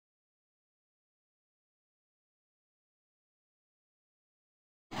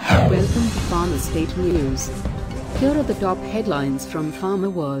Welcome to PharmaState News. Here are the top headlines from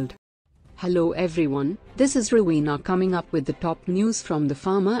Pharma World. Hello everyone, this is Rowena coming up with the top news from the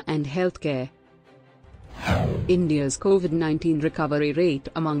pharma and healthcare. India's COVID-19 recovery rate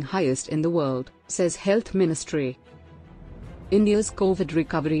among highest in the world, says Health Ministry. India's COVID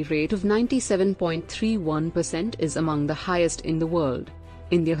recovery rate of 97.31% is among the highest in the world.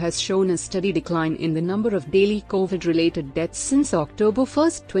 India has shown a steady decline in the number of daily COVID-related deaths since October 1,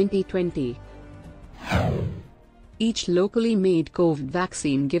 2020. Each locally made COVID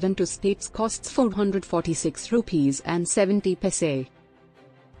vaccine given to states costs 446 rupees and 70 paise.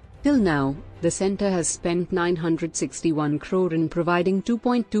 Till now, the centre has spent 961 crore in providing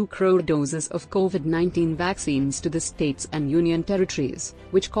 2.2 crore doses of COVID-19 vaccines to the states and union territories,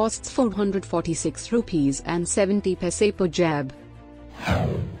 which costs 446 rupees and 70 paise per jab.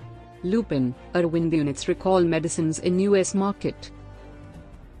 Lupin, Aurobindo units recall medicines in US market.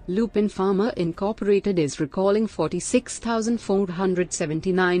 Lupin Pharma Incorporated is recalling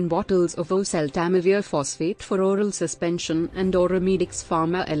 46,479 bottles of oseltamivir phosphate for oral suspension, and Aurobindo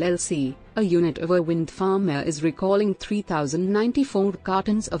Pharma LLC, a unit of Aurobindo Pharma, is recalling 3,094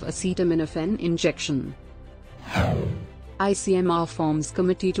 cartons of acetaminophen injection. ICMR forms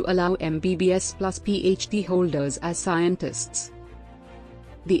committee to allow MBBS plus PhD holders as scientists.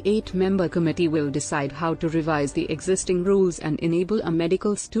 The 8-member committee will decide how to revise the existing rules and enable a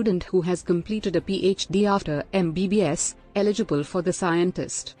medical student who has completed a PhD after MBBS, eligible for the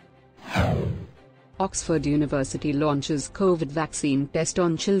scientist. Oxford University launches COVID vaccine test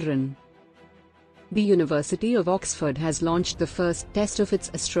on children. The University of Oxford has launched the first test of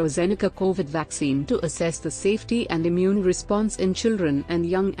its AstraZeneca COVID vaccine to assess the safety and immune response in children and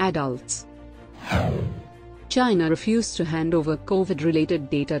young adults. China refused to hand over COVID-related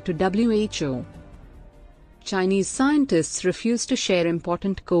data to WHO. Chinese scientists refused to share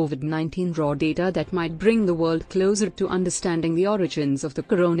important COVID-19 raw data that might bring the world closer to understanding the origins of the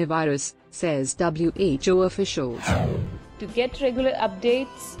coronavirus, says WHO officials. To get regular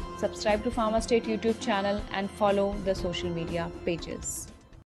updates, subscribe to PharmaState YouTube channel and follow the social media pages.